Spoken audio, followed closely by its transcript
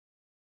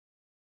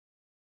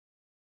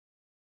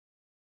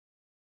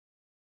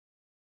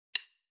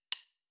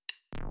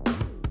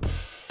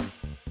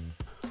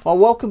Well,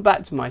 welcome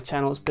back to my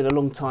channel. It's been a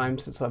long time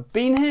since I've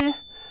been here.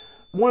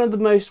 One of the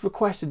most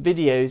requested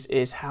videos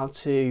is how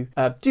to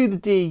do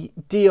the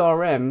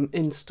DRM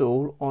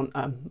install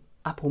on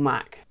Apple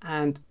Mac.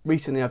 And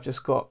recently I've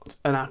just got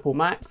an Apple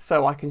Mac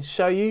so I can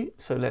show you.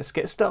 So let's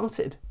get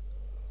started.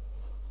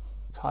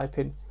 Type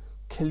in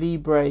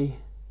Calibre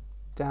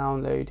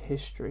download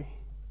history.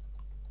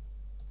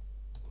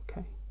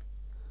 Okay.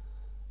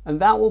 And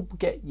that will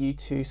get you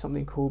to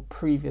something called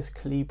previous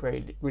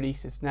Calibre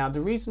releases. Now, the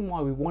reason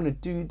why we want to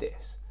do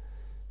this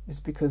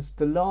is because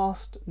the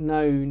last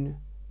known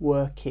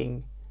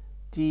working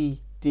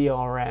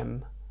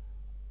DRM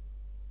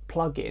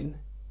plugin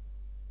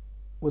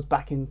was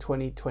back in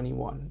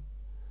 2021.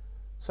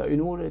 So in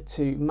order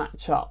to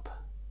match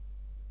up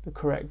the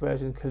correct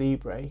version of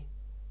Calibre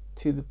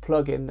to the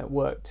plugin that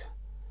worked,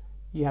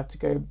 you have to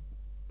go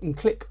and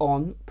click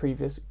on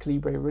previous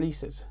Calibre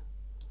releases.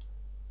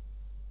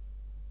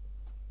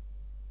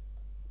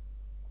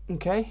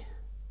 Okay,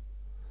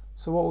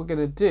 so what we're going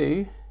to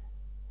do,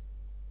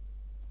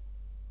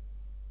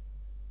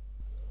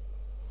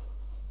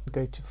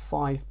 go to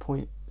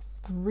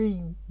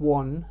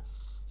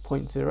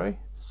 5.31.0,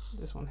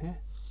 this one here,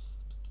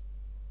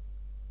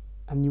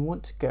 and you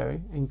want to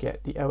go and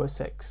get the OS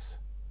X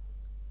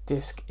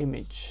disk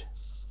image.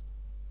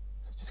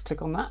 So just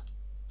click on that.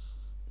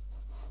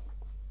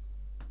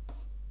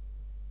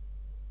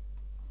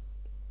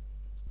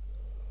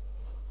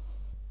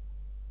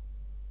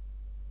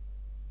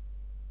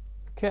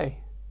 Okay,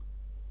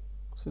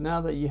 so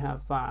now that you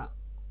have that,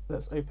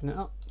 let's open it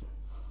up.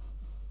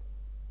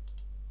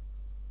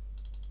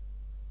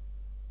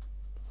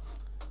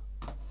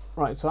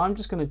 Right, so I'm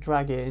just going to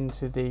drag it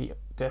into the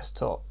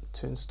desktop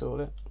to install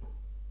it.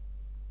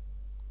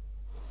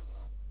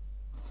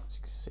 As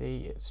you can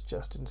see, it's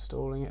just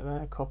installing it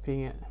there,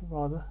 copying it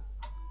rather.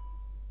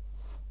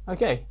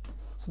 Okay,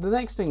 so the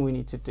next thing we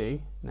need to do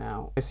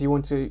now is you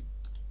want to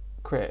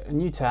create a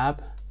new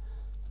tab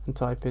and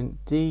type in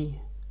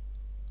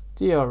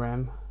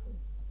DRM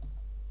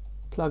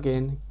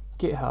plugin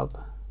GitHub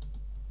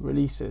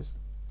releases.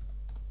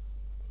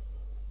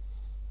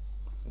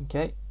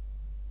 Okay,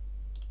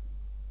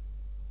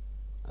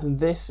 and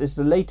this is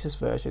the latest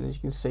version, as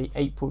you can see,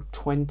 April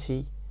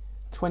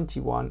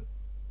 2021.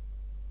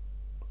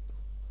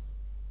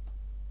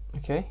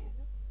 Okay,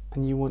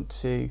 and you want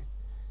to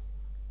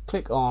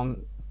click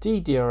on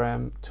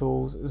DRM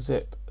tools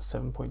zip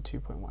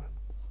 7.2.1.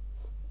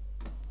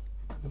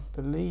 I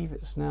believe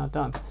it's now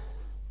done.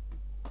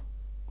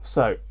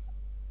 So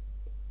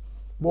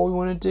what we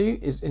want to do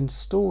is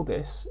install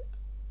this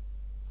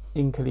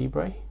in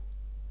Calibre.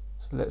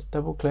 So let's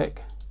double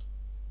click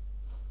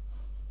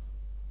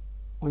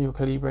on your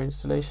Calibre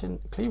installation.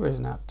 Calibre is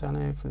an app,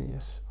 download from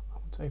this. I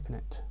want to open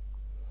it.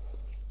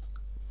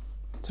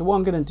 So what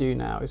I'm going to do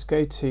now is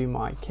go to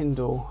my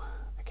Kindle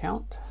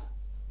account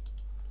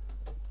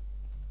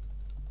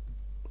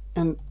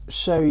and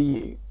show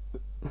you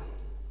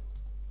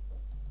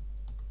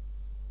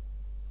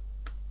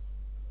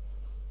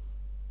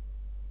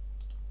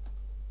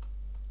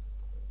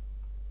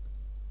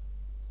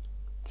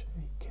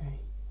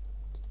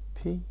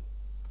JKP.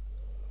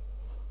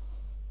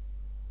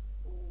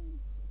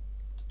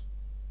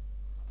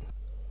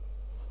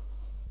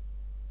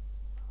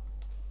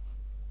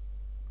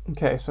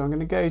 Okay, so I'm going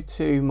to go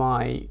to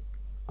my,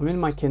 I'm in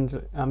my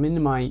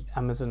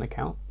Amazon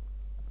account.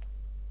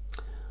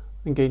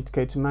 I'm going to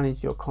go to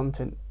manage your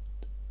content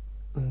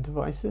and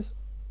devices.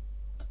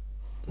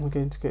 I'm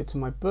going to go to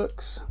my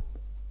books.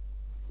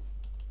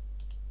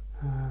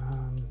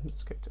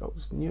 Let's go to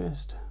oldest,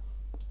 newest.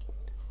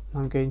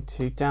 And I'm going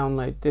to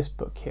download this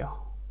book here.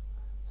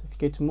 So if you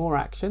go to more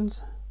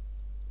actions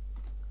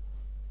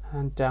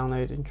and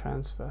download and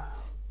transfer,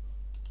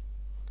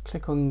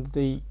 click on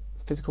the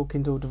physical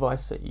Kindle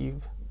device that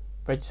you've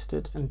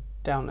registered and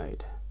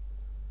download.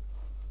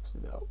 So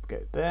that'll go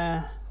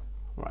there.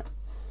 Right.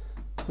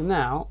 So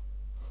now,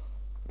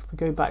 if we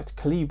go back to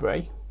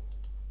Calibre,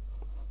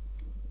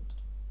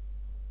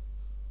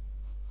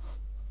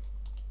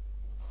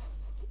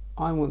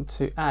 I want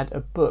to add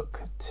a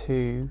book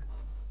to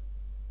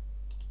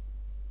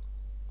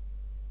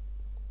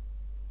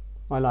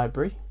my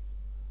library.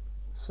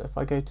 So if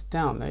I go to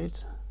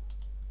download,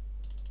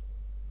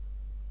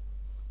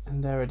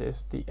 and there it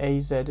is, the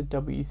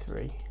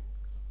AZW3.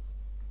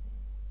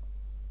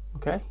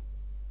 Okay,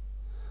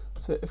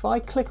 so if I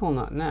click on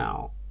that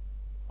now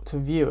to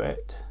view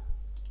it,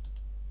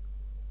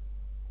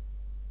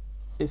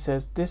 it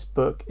says this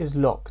book is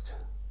locked.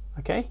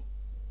 Okay,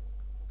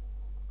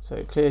 so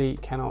it clearly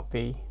cannot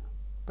be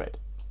read.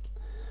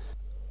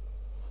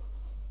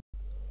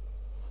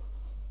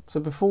 So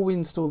before we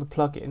install the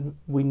plugin,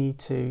 we need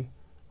to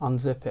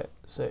unzip it.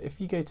 So if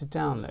you go to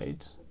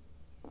downloads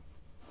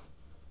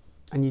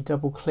and you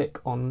double click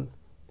on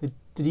the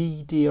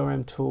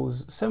DRM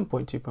tools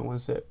 7.2.1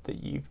 zip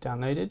that you've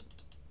downloaded,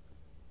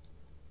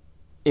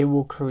 it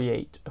will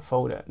create a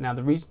folder. Now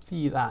the reason for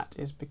that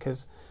is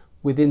because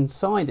within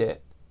inside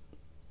it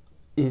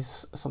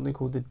is something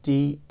called the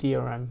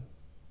DRM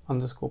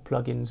underscore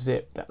plugin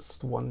zip. That's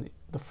the one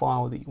the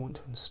file that you want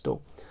to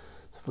install.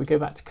 So if we go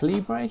back to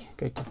Calibre,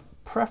 go to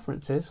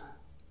Preferences,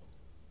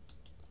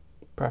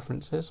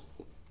 Plugins,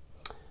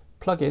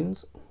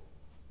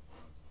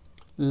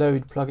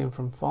 Load Plugin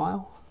from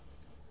File,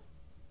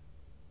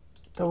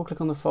 double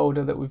click on the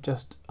folder that we've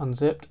just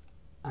unzipped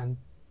and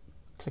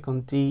click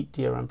on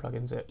DRM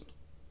plugin zip.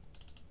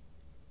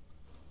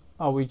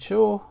 Are we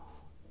sure?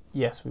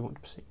 Yes, we want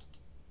to proceed.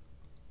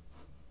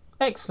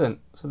 Excellent,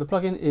 so the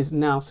plugin is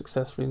now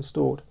successfully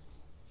installed.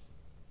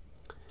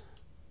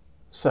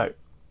 So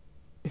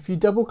if you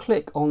double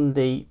click on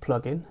the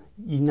plugin,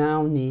 you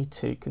now need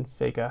to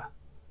configure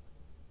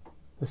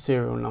the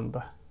serial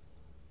number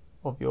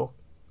of your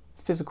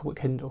physical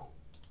Kindle.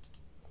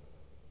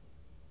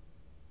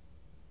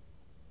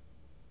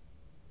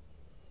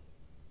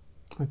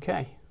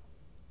 Okay,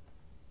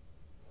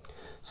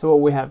 so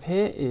what we have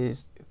here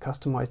is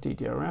customized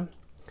DRM.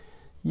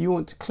 You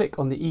want to click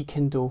on the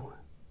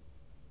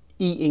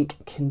e-ink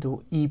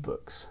Kindle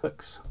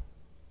ebooks.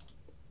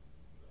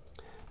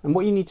 And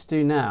what you need to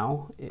do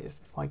now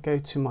is, if I go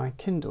to my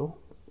Kindle,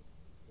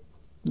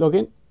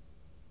 login,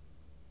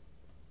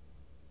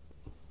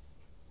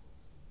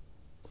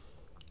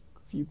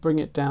 if you bring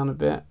it down a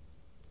bit,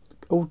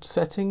 old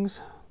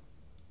settings,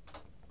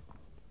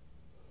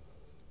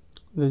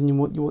 then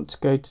what you want to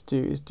go to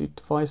do is do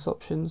device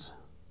options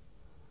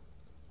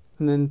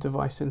and then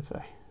device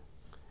info.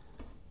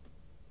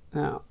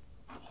 Now,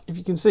 if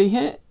you can see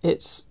here,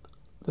 it's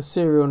the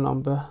serial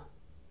number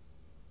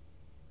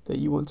that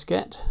you want to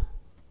get.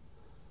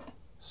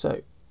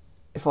 So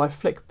if I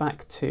flick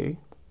back to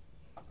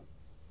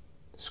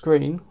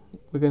screen,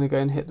 we're going to go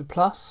and hit the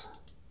plus,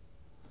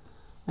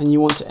 and you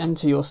want to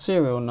enter your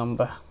serial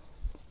number.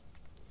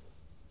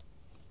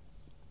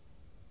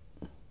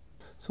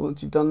 So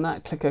once you've done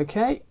that, click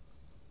OK,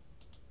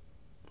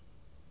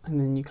 and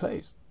then you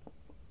close,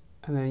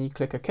 and then you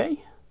click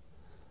OK,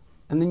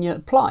 and then you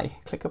apply,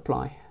 click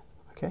apply.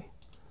 Okay,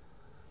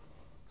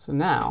 so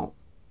now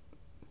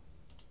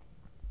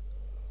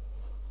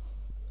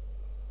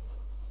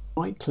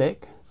right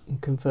click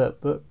and convert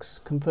books,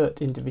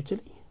 convert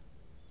individually.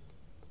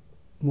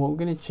 And what we're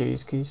going to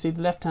choose, can you see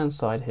the left hand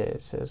side here,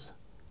 it says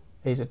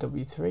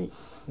AZW3,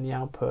 and the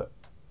output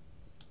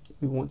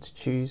we want to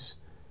choose,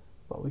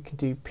 well, we can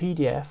do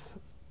PDF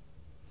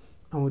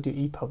and we'll do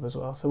ePub as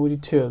well, so we'll do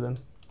two of them,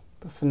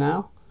 but for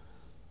now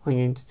I'm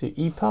going to do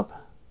ePub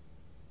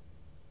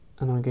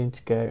and I'm going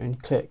to go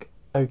and click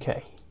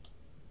OK.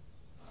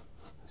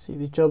 See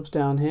the jobs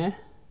down here, it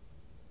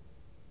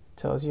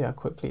tells you how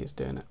quickly it's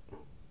doing it.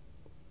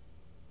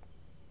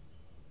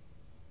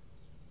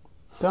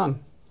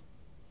 Done.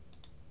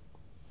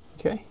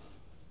 Okay,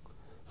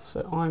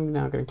 so I'm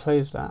now going to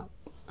close that,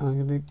 and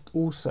I'm going to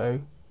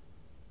also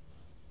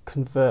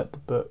convert the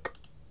book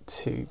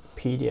to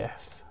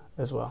PDF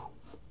as well.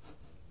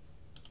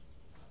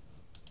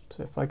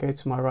 So if I go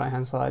to my right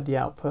hand side, the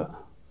output,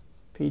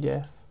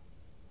 PDF,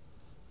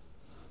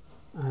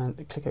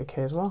 and click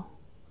OK as well.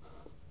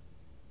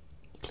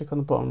 Click on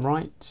the bottom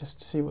right just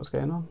to see what's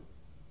going on.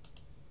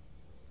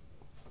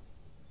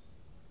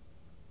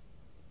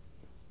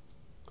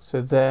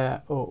 So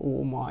there are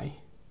all my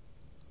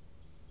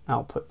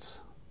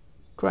outputs.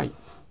 Great.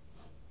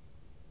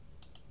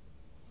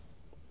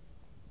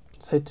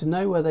 So to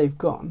know where they've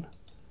gone,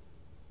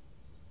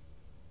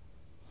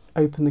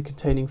 open the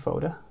containing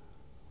folder.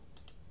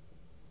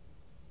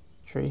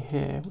 Tree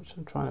here, which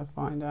I'm trying to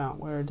find out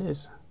where it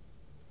is.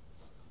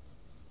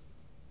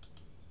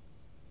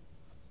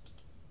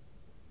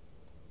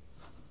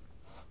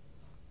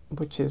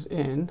 Which is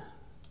in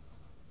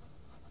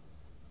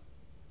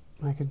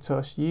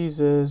Macintosh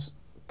users,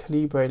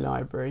 Calibre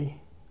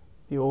library,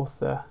 the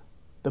author,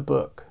 the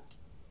book.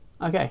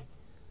 Okay,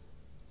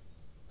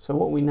 so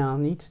what we now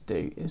need to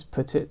do is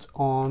put it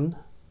on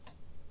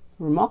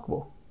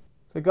reMarkable.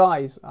 So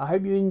guys, I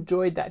hope you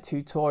enjoyed that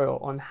tutorial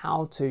on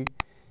how to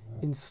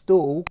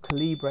install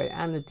Calibre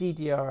and the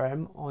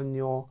DDRM on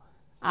your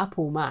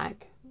Apple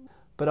Mac,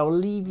 but I'll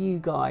leave you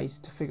guys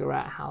to figure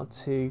out how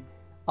to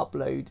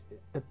upload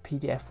the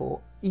PDF or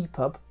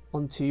ePub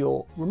onto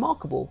your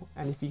reMarkable,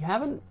 and if you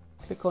haven't,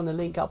 click on the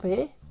link up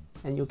here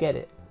and you'll get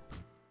it.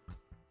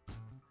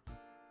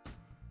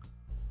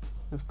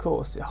 Of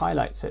course it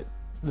highlights it,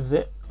 the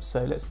zip,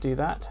 so let's do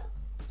that.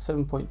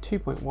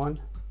 7.2.1,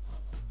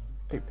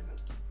 open.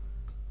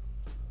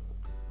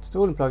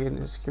 Installing plugin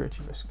is a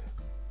security risk.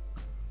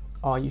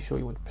 Are you sure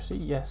you want to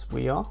proceed? Yes,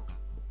 we are.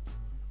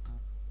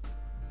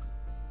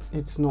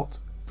 It's not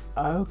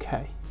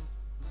okay.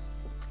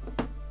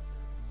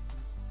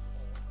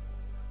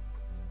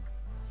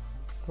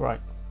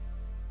 Right.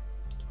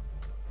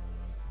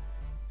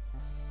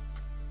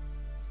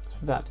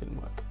 So that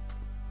didn't work.